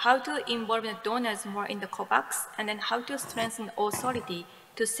out, how to involve the donors more in the COVAX and then how to strengthen authority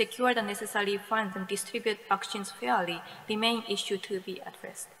to secure the necessary funds and distribute vaccines fairly remain issue to be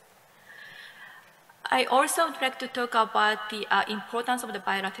addressed. I also would like to talk about the importance of the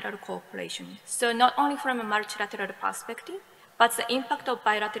bilateral cooperation. So not only from a multilateral perspective, but the impact of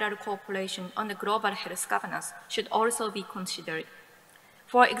bilateral cooperation on the global health governance should also be considered.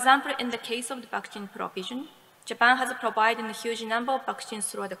 For example, in the case of the vaccine provision, Japan has provided a huge number of vaccines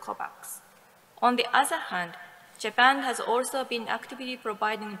through the COVAX. On the other hand, Japan has also been actively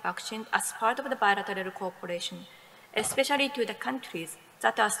providing vaccines as part of the bilateral cooperation, especially to the countries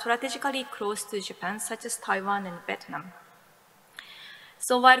that are strategically close to Japan, such as Taiwan and Vietnam.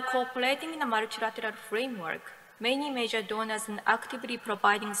 So while cooperating in a multilateral framework, many major donors are actively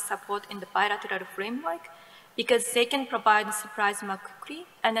providing support in the bilateral framework because they can provide supplies more quickly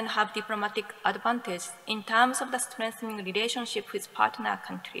and then have diplomatic advantage in terms of the strengthening relationship with partner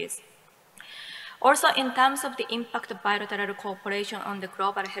countries. Also, in terms of the impact of bilateral cooperation on the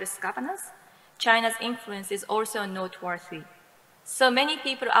global health governance, China's influence is also noteworthy. So many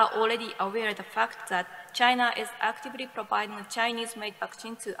people are already aware of the fact that China is actively providing Chinese-made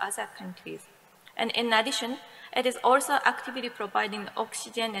vaccine to other countries. And in addition, it is also actively providing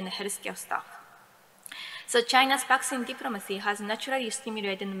oxygen and healthcare staff. So China's vaccine diplomacy has naturally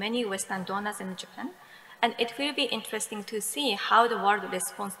stimulated many Western donors in Japan, and it will be interesting to see how the world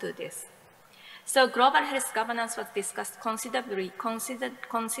responds to this. So global health governance was discussed considerably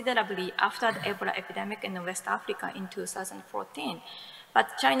after the Ebola epidemic in West Africa in 2014,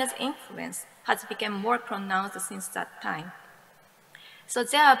 but China's influence has become more pronounced since that time. So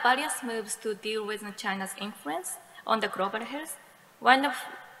there are various moves to deal with China's influence on the global health, one of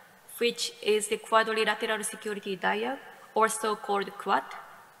which is the Quadrilateral Security Dialogue, or so-called Quad,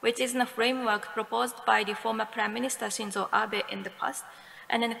 which is a framework proposed by the former Prime Minister Shinzo Abe in the past,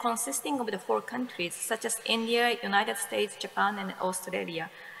 and then consisting of the 4 countries, such as India, United States, Japan, and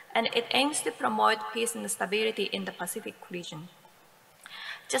Australia. And it aims to promote peace and stability in the Pacific region.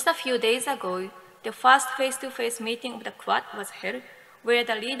 Just a few days ago, the first face-to-face meeting of the Quad was held, where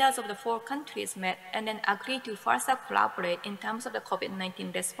the leaders of the 4 countries met and then agreed to further collaborate in terms of the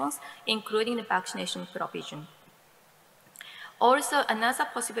COVID-19 response, including the vaccination provision. Also, another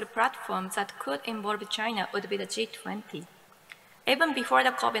possible platform that could involve China would be the G20. Even before the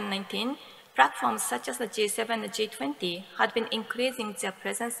COVID-19, platforms such as the G7 and the G20 had been increasing their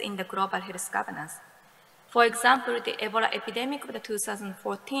presence in the global health governance. For example, the Ebola epidemic of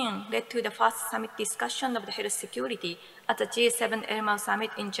 2014 led to the first summit discussion of the health security at the G7 Elmau Summit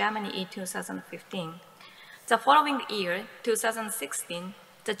in Germany in 2015. The following year, 2016,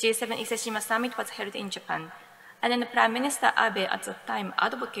 the G7 Iseshima Summit was held in Japan, and then Prime Minister Abe at the time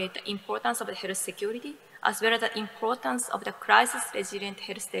advocated the importance of the health security as well as the importance of the crisis-resilient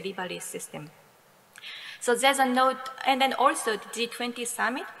health delivery system. So there's a note, and then also the G20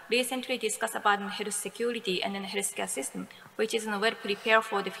 summit recently discussed about health security and then healthcare system, which is well prepared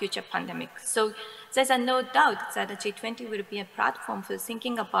for the future pandemic. So there's no doubt that the G20 will be a platform for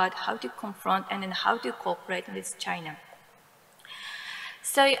thinking about how to confront and then how to cooperate with China.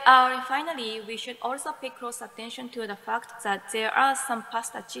 So finally, we should also pay close attention to the fact that there are some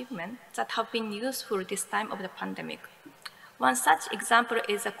past achievements that have been useful this time of the pandemic. One such example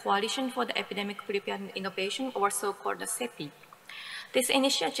is the Coalition for the Epidemic Preparedness Innovation, or so-called CEPI. This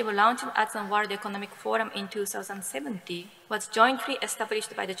initiative, launched at the World Economic Forum in 2017, was jointly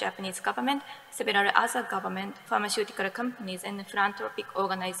established by the Japanese government, several other government, pharmaceutical companies, and philanthropic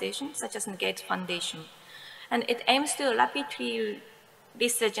organizations such as the Gates Foundation. And it aims to rapidly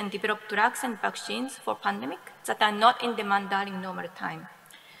research and develop drugs and vaccines for pandemic that are not in demand during normal time.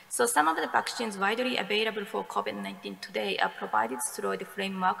 So some of the vaccines widely available for COVID-19 today are provided through the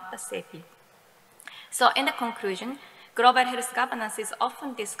framework of the CEPI. So in the conclusion, global health governance is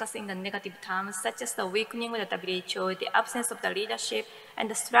often discussed in the negative terms, such as the weakening of the WHO, the absence of the leadership, and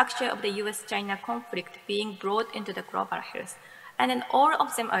the structure of the US-China conflict being brought into the global health. And then all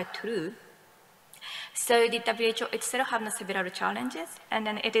of them are true. So the WHO itself has several challenges, and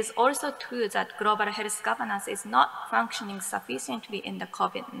then it is also true that global health governance is not functioning sufficiently in the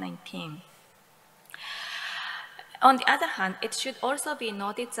COVID-19. On the other hand, it should also be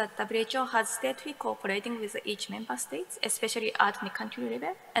noted that WHO has steadily cooperating with each member states, especially at the country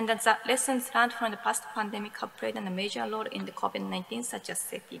level, and that the lessons learned from the past pandemic have played a major role in the COVID-19, such as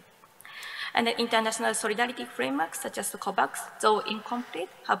CEPI. And the international solidarity frameworks, such as the COVAX, though incomplete,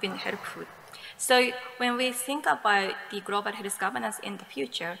 have been helpful. So when we think about the global health governance in the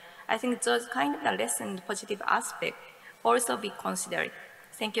future, I think those kind of lessons, positive aspects, also be considered.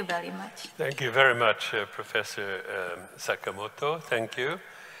 Thank you very much. Thank you very much, Professor Sakamoto. Thank you.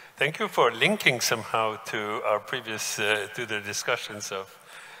 Thank you for linking somehow to our previous, to the discussions of,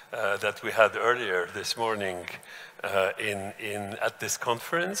 that we had earlier this morning at this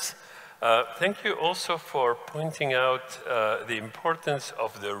conference. Thank you also for pointing out the importance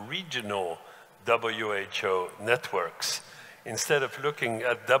of the regional WHO networks. Instead of looking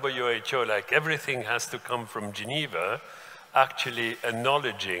at WHO like everything has to come from Geneva, actually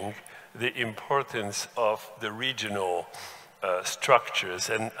acknowledging the importance of the regional structures.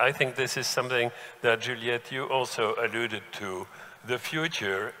 And I think this is something that, Juliette, you also alluded to, the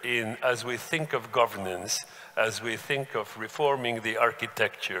future as we think of governance, as we think of reforming the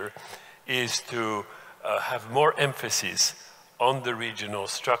architecture, is to have more emphasis on the regional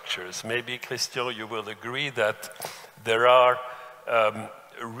structures. Maybe, Christian, you will agree that there are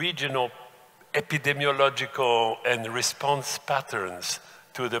regional epidemiological and response patterns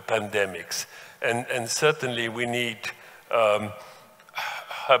to the pandemics. And certainly we need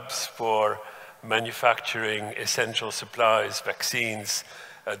hubs for manufacturing essential supplies, vaccines,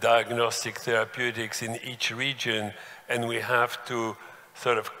 diagnostic therapeutics in each region, and we have to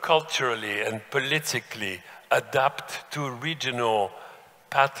sort of culturally and politically adapt to regional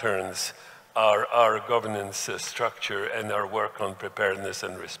patterns our governance structure and our work on preparedness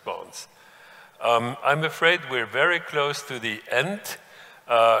and response. I'm afraid we're very close to the end.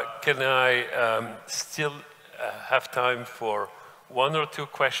 Can I still have time for one or two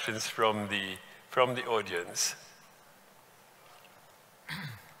questions from the audience?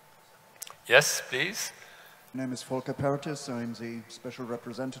 Yes, please. My name is Volker Pertis. I'm the Special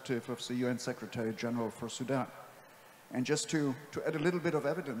Representative of the UN Secretary General for Sudan. And just to add a little bit of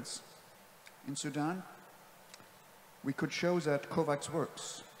evidence, in Sudan, we could show that COVAX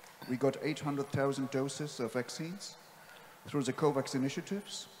works. We got 800,000 doses of vaccines through the COVAX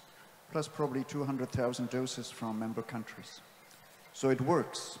initiatives, plus probably 200,000 doses from member countries. So it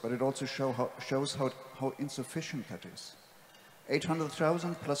works, but it also shows how insufficient that is.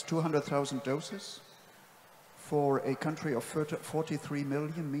 800,000 plus 200,000 doses for a country of 43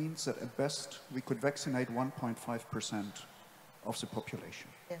 million means that at best we could vaccinate 1.5% of the population.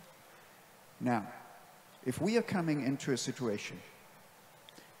 Yeah. Now, if we are coming into a situation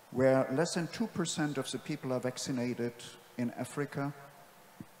where less than 2% of the people are vaccinated in Africa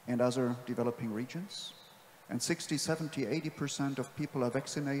and other developing regions, and 60, 70, 80% of people are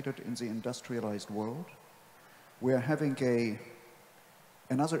vaccinated in the industrialized world, we are having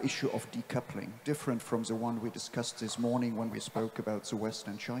another issue of decoupling, different from the one we discussed this morning when we spoke about the West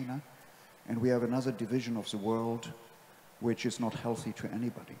and China. And we have another division of the world which is not healthy to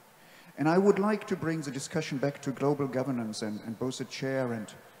anybody. And I would like to bring the discussion back to global governance, and both the chair and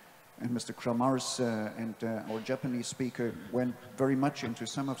Mr. Kramarz and our Japanese speaker went very much into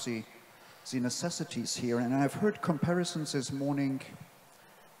some of the necessities here. And I've heard comparisons this morning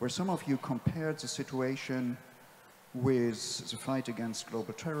where some of you compared the situation with the fight against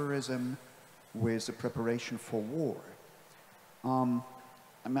global terrorism, with the preparation for war.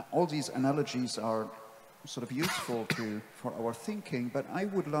 All these analogies are sort of useful for our thinking, but I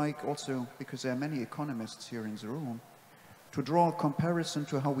would like also, because there are many economists here in the room, to draw a comparison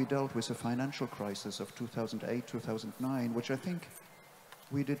to how we dealt with the financial crisis of 2008, 2009, which I think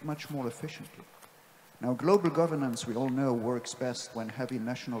we did much more efficiently. Now, global governance, we all know, works best when heavy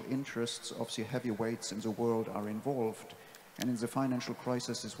national interests of the heavyweights in the world are involved. And in the financial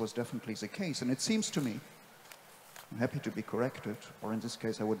crisis, this was definitely the case. And it seems to me, I'm happy to be corrected, or in this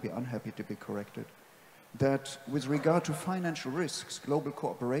case, I would be unhappy to be corrected, that with regard to financial risks, global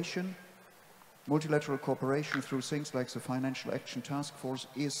cooperation, multilateral cooperation through things like the Financial Action Task Force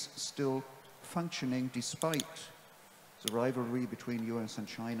is still functioning despite the rivalry between US and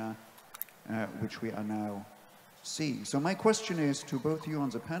China, which we are now seeing. So my question is to both you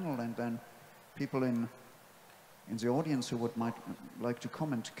on the panel and then people in the audience who might like to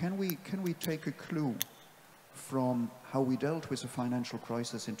comment, can we take a clue from how we dealt with the financial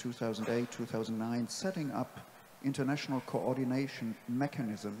crisis in 2008, 2009, setting up international coordination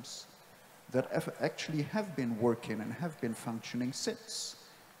mechanisms that actually have been working and have been functioning since,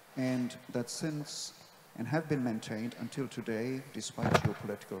 and have been maintained until today, despite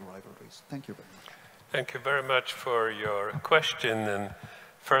geopolitical rivalries. Thank you very much. Thank you very much for your question. And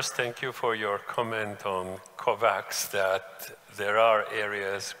first, thank you for your comment on COVAX, that there are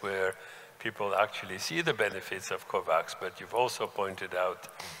areas where people actually see the benefits of COVAX, but you've also pointed out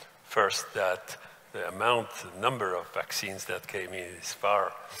first that the number of vaccines that came in is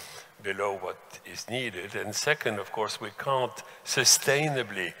far below what is needed. And second, of course, we can't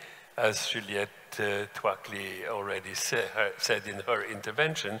sustainably, as Juliette Tuakli already said in her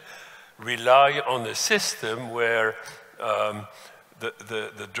intervention, rely on a system where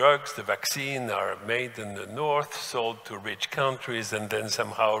the drugs, the vaccine are made in the north, sold to rich countries, and then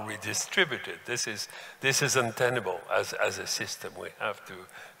somehow redistributed. This is untenable as a system. We have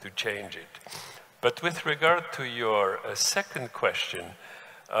to change it. But with regard to your second question,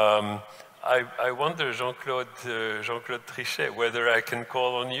 I wonder, Jean-Claude Trichet, whether I can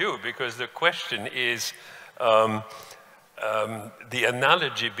call on you, because the question is the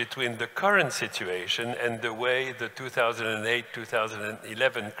analogy between the current situation and the way the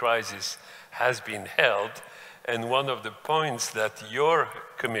 2008-2011 crisis has been held. And one of the points that your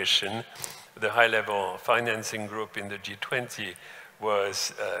commission, the high-level financing group in the G20,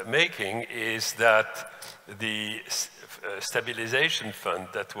 was making is that the stabilization fund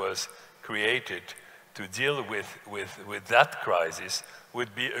that was created to deal with that crisis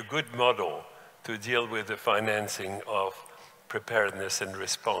would be a good model to deal with the financing of preparedness and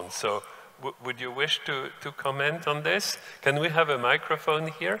response. So would you wish to comment on this? Can we have a microphone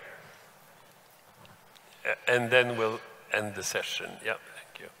here? And then we'll end the session. Yeah,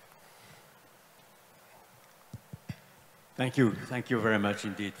 thank you. Thank you. Thank you very much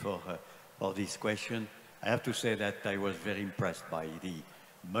indeed for this question. I have to say that I was very impressed by the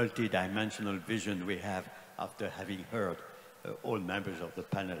multi-dimensional vision we have after having heard all members of the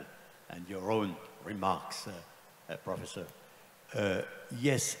panel and your own remarks, Professor.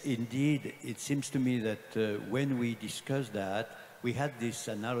 Yes, indeed, it seems to me that when we discussed that, we had this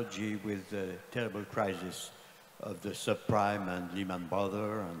analogy with the terrible crisis of the subprime and Lehman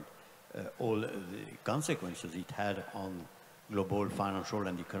Brothers and all the consequences it had on global financial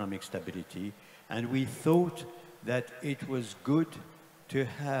and economic stability. And we thought that it was good to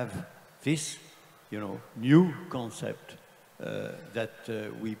have this, new concept that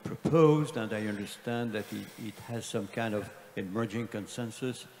we proposed, and I understand that it has some kind of emerging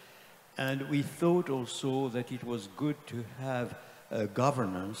consensus. And we thought also that it was good to have a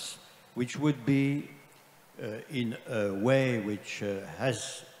governance which would be in a way which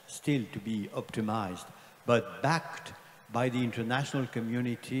has still to be optimized, but backed by the international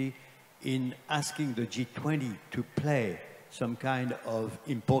community in asking the G20 to play some kind of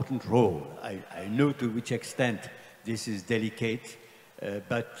important role. I know to which extent this is delicate,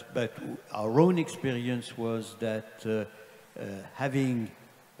 but our own experience was that having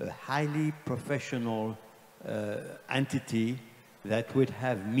a highly professional entity that would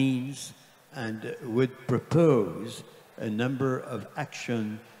have means and would propose a number of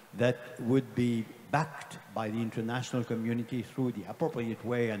actions that would be backed by the international community through the appropriate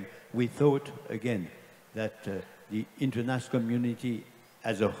way. And we thought, again, that the international community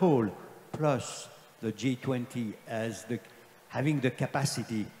as a whole, plus the G20 as having the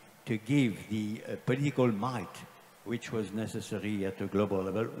capacity to give the political might which was necessary at a global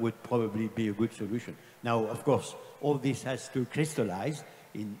level, would probably be a good solution. Now, of course, all this has to crystallize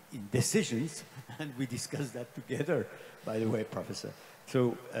in decisions, and we discussed that together, by the way, Professor.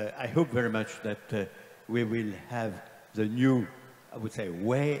 So I hope very much that we will have the new, I would say,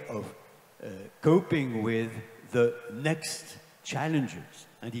 way of coping with the next challenges.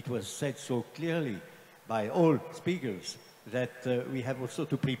 And it was said so clearly by all speakers that we have also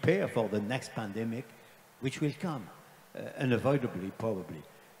to prepare for the next pandemic, which will come unavoidably, probably.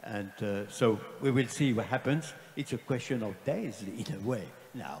 And so we will see what happens. It's a question of days, in a way,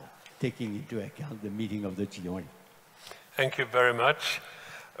 now, taking into account the meeting of the G20. Thank you very much.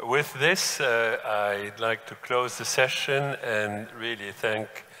 With this, I'd like to close the session and really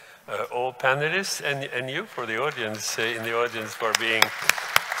thank all panelists and you for the audience, in the audience for being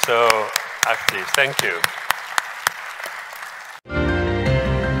so active. Thank you.